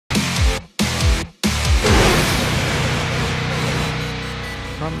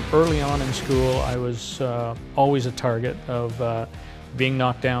Early on in school, I was always a target of being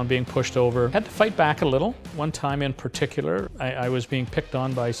knocked down, being pushed over. Had to fight back a little. One time in particular, I was being picked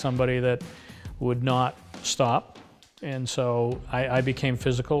on by somebody that would not stop. And so I became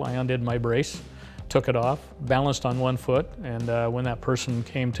physical. I undid my brace, took it off, balanced on one foot, and when that person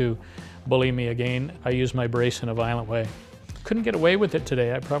came to bully me again, I used my brace in a violent way. Couldn't get away with it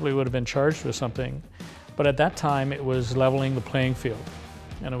today. I probably would have been charged with something. But at that time, it was leveling the playing field.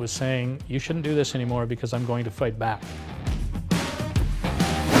 And it was saying, you shouldn't do this anymore because I'm going to fight back.